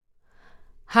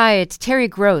Hi, it's Terry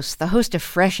Gross, the host of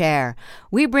Fresh Air.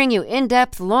 We bring you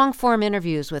in-depth, long-form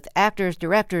interviews with actors,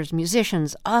 directors,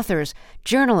 musicians, authors,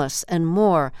 journalists, and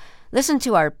more. Listen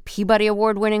to our Peabody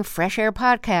Award-winning Fresh Air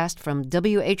podcast from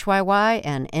WHYY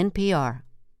and NPR.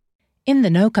 In the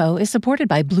NoCo is supported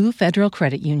by Blue Federal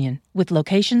Credit Union, with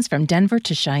locations from Denver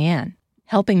to Cheyenne,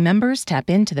 helping members tap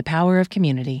into the power of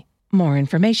community. More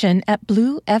information at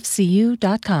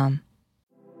bluefcu.com.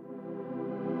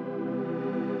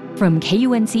 From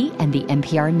KUNC and the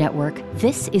NPR network,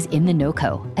 this is In the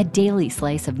NoCo, a daily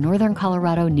slice of Northern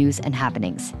Colorado news and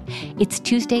happenings. It's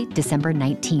Tuesday, December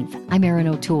 19th. I'm Erin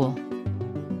O'Toole.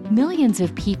 Millions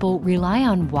of people rely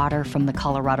on water from the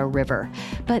Colorado River,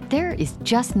 but there is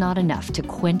just not enough to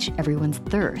quench everyone's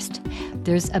thirst.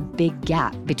 There's a big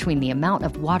gap between the amount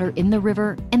of water in the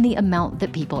river and the amount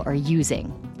that people are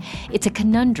using. It's a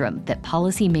conundrum that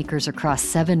policymakers across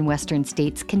 7 western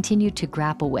states continue to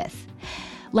grapple with.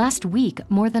 Last week,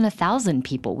 more than 1,000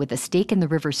 people with a stake in the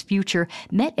river's future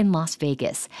met in Las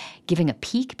Vegas, giving a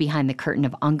peek behind the curtain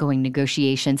of ongoing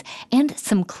negotiations and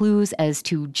some clues as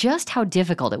to just how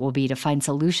difficult it will be to find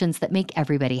solutions that make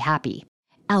everybody happy.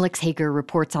 Alex Hager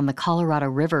reports on the Colorado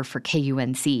River for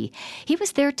KUNC. He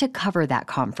was there to cover that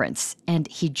conference, and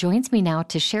he joins me now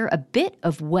to share a bit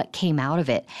of what came out of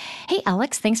it. Hey,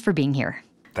 Alex, thanks for being here.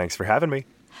 Thanks for having me.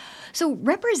 So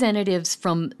representatives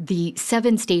from the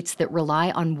 7 states that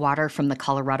rely on water from the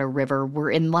Colorado River were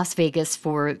in Las Vegas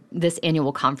for this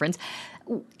annual conference.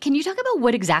 Can you talk about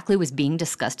what exactly was being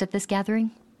discussed at this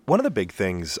gathering? One of the big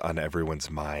things on everyone's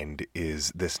mind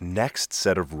is this next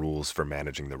set of rules for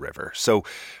managing the river. So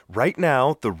right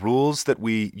now, the rules that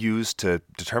we use to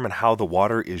determine how the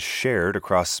water is shared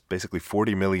across basically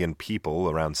 40 million people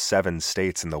around 7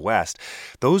 states in the West,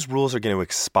 those rules are going to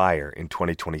expire in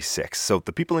 2026. So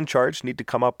the people in charge need to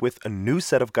come up with a new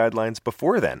set of guidelines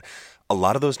before then. A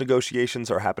lot of those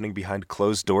negotiations are happening behind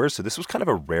closed doors, so this was kind of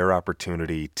a rare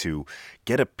opportunity to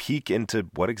get a peek into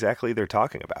what exactly they're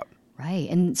talking about. Right.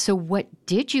 And so what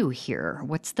did you hear?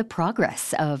 What's the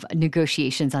progress of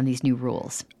negotiations on these new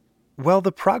rules? Well,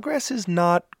 the progress is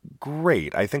not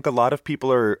great. I think a lot of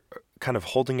people are kind of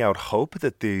holding out hope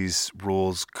that these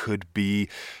rules could be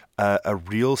a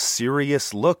real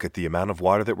serious look at the amount of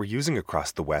water that we're using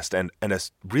across the West and a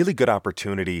really good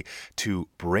opportunity to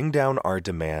bring down our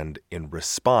demand in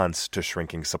response to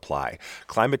shrinking supply.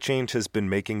 Climate change has been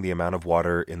making the amount of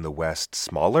water in the West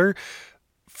smaller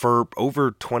for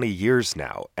over 20 years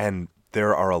now, and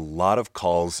there are a lot of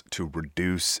calls to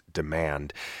reduce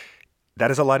demand.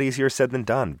 That is a lot easier said than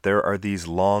done. There are these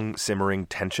long simmering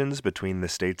tensions between the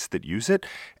states that use it,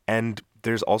 and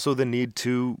there's also the need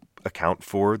to account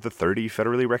for the 30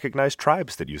 federally recognized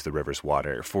tribes that use the river's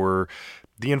water, for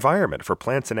the environment, for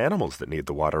plants and animals that need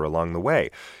the water along the way.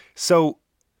 So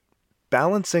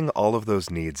balancing all of those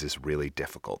needs is really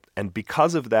difficult, and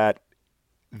because of that,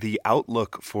 the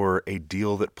outlook for a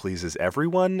deal that pleases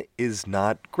everyone is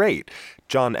not great.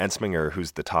 John Ensminger,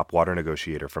 who's the top water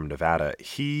negotiator from Nevada,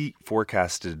 he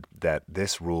forecasted that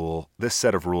this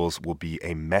set of rules will be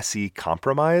a messy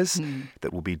compromise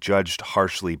that will be judged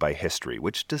harshly by history,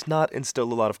 which does not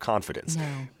instill a lot of confidence. No.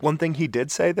 One thing he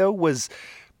did say, though, was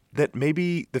that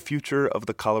maybe the future of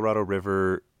the Colorado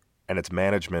River and its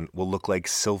management will look like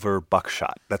silver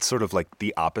buckshot. That's sort of like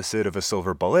the opposite of a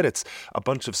silver bullet. It's a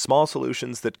bunch of small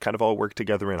solutions that kind of all work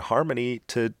together in harmony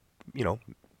to,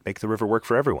 make the river work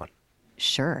for everyone.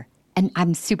 Sure. And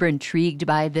I'm super intrigued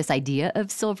by this idea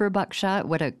of silver buckshot.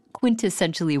 What a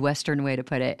quintessentially Western way to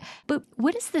put it. But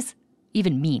what does this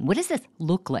even mean? What does this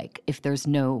look like if there's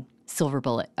no silver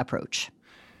bullet approach?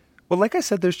 Well, like I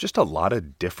said, there's just a lot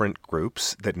of different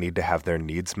groups that need to have their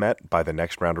needs met by the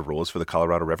next round of rules for the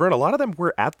Colorado River, and a lot of them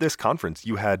were at this conference.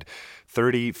 You had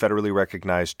 30 federally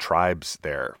recognized tribes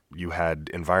there. You had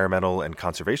environmental and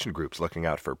conservation groups looking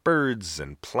out for birds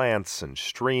and plants and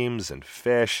streams and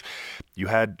fish. You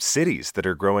had cities that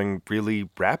are growing really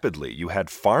rapidly. You had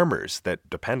farmers that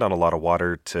depend on a lot of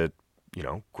water to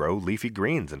grow leafy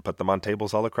greens and put them on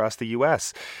tables all across the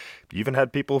U.S. You even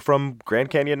had people from Grand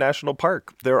Canyon National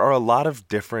Park. There are a lot of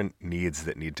different needs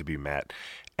that need to be met.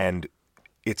 And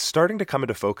it's starting to come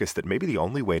into focus that maybe the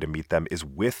only way to meet them is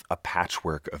with a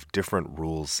patchwork of different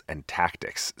rules and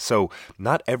tactics. So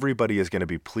not everybody is going to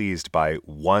be pleased by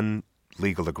one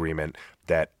legal agreement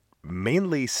that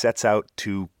mainly sets out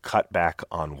to cut back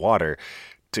on water.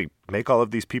 To make all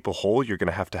of these people whole, you're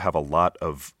going to have a lot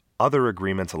of other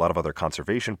agreements, a lot of other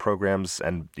conservation programs,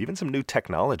 and even some new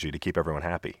technology to keep everyone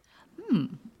happy.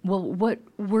 Well, what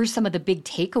were some of the big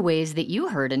takeaways that you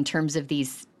heard in terms of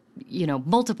these,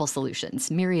 multiple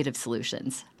solutions, myriad of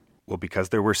solutions? Well, because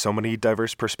there were so many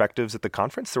diverse perspectives at the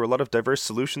conference, there were a lot of diverse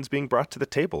solutions being brought to the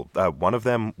table. One of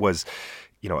them was,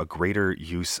 a greater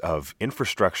use of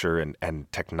infrastructure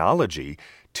and technology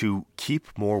to keep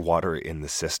more water in the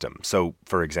system. So,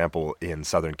 for example, in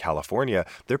Southern California,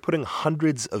 they're putting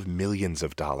hundreds of millions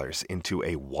of dollars into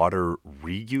a water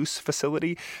reuse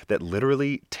facility that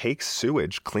literally takes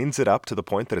sewage, cleans it up to the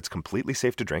point that it's completely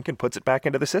safe to drink, and puts it back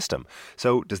into the system.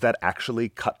 So does that actually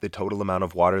cut the total amount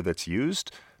of water that's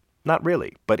used? Not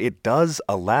really, but it does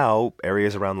allow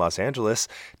areas around Los Angeles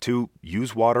to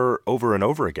use water over and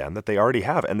over again that they already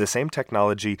have. And the same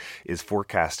technology is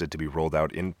forecasted to be rolled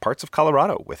out in parts of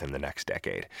Colorado within the next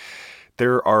decade.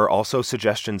 There are also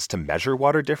suggestions to measure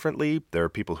water differently. There are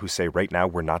people who say right now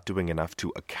we're not doing enough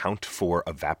to account for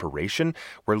evaporation.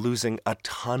 We're losing a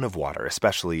ton of water,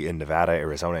 especially in Nevada,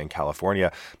 Arizona, and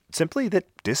California, simply that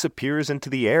disappears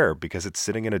into the air because it's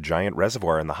sitting in a giant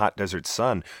reservoir in the hot desert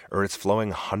sun, or it's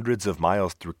flowing hundreds of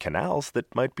miles through canals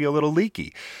that might be a little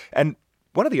leaky. And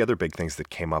one of the other big things that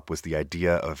came up was the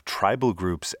idea of tribal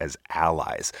groups as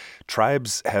allies.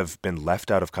 Tribes have been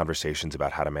left out of conversations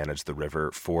about how to manage the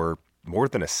river for more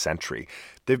than a century.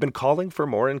 They've been calling for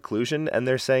more inclusion, and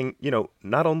they're saying,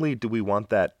 not only do we want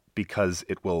that because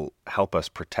it will help us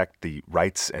protect the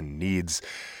rights and needs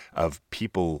of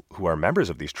people who are members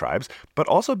of these tribes, but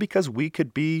also because we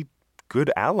could be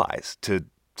good allies to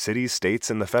cities,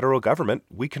 states, and the federal government.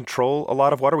 We control a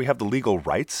lot of water. We have the legal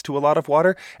rights to a lot of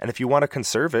water. And if you want to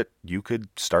conserve it, you could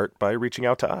start by reaching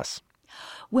out to us.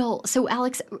 Well, so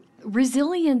Alex,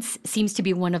 resilience seems to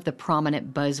be one of the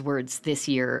prominent buzzwords this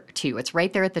year, too. It's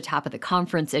right there at the top of the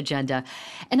conference agenda.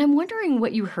 And I'm wondering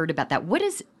what you heard about that. What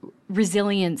does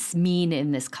resilience mean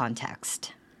in this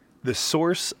context? The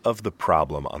source of the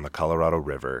problem on the Colorado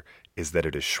River is that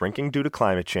it is shrinking due to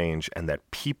climate change and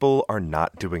that people are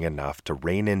not doing enough to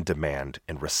rein in demand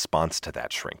in response to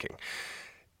that shrinking.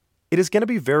 It is going to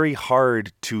be very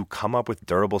hard to come up with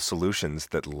durable solutions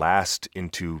that last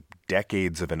into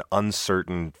decades of an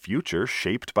uncertain future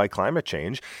shaped by climate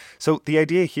change. So the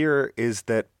idea here is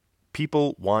that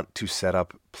people want to set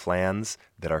up plans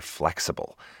that are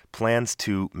flexible, plans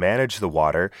to manage the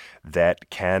water that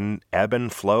can ebb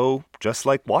and flow just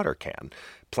like water can,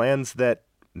 plans that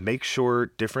make sure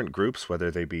different groups, whether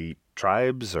they be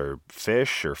tribes or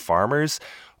fish or farmers,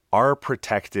 are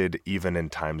protected even in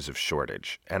times of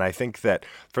shortage. And I think that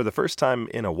for the first time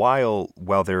in a while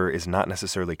there is not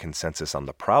necessarily consensus on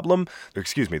the problem,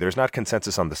 there's not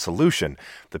consensus on the solution.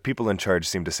 The people in charge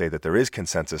seem to say that there is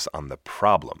consensus on the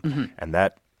problem. Mm-hmm. And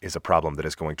that is a problem that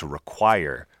is going to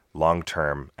require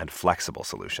long-term and flexible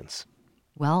solutions.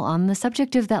 Well, on the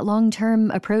subject of that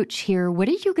long-term approach here, what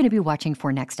are you going to be watching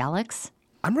for next, Alex?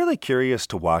 I'm really curious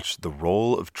to watch the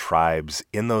role of tribes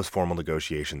in those formal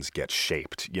negotiations get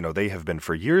shaped. They have been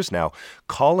for years now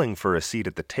calling for a seat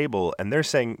at the table, and they're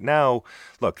saying now,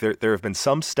 look, there have been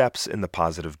some steps in the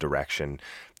positive direction.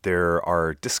 There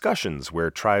are discussions where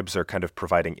tribes are kind of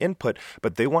providing input,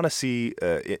 but they want to see,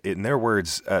 in their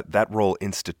words, that role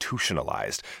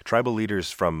institutionalized. Tribal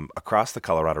leaders from across the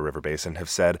Colorado River Basin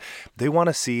have said they want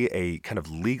to see a kind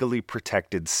of legally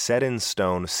protected,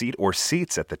 set-in-stone seat or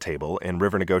seats at the table in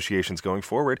river negotiations going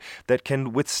forward that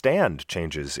can withstand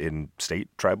changes in state,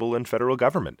 tribal, and federal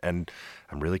government. And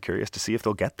I'm really curious to see if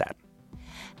they'll get that.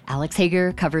 Alex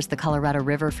Hager covers the Colorado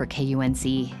River for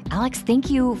KUNC. Alex, thank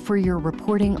you for your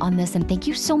reporting on this, and thank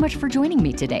you so much for joining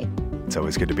me today. It's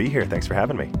always good to be here. Thanks for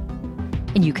having me.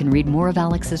 And you can read more of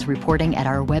Alex's reporting at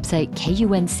our website,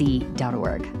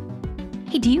 kunc.org.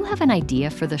 Hey, do you have an idea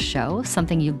for the show?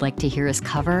 Something you'd like to hear us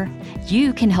cover?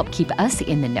 You can help keep us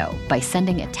in the know by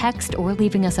sending a text or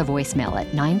leaving us a voicemail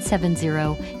at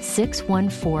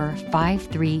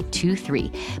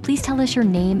 970-614-5323. Please tell us your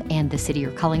name and the city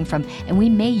you're calling from, and we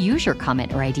may use your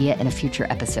comment or idea in a future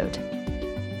episode.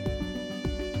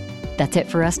 That's it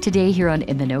for us today here on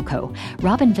In the Know Co.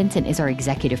 Robin Vincent is our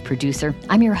executive producer.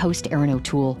 I'm your host, Erin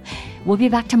O'Toole. We'll be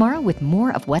back tomorrow with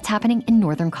more of what's happening in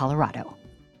Northern Colorado.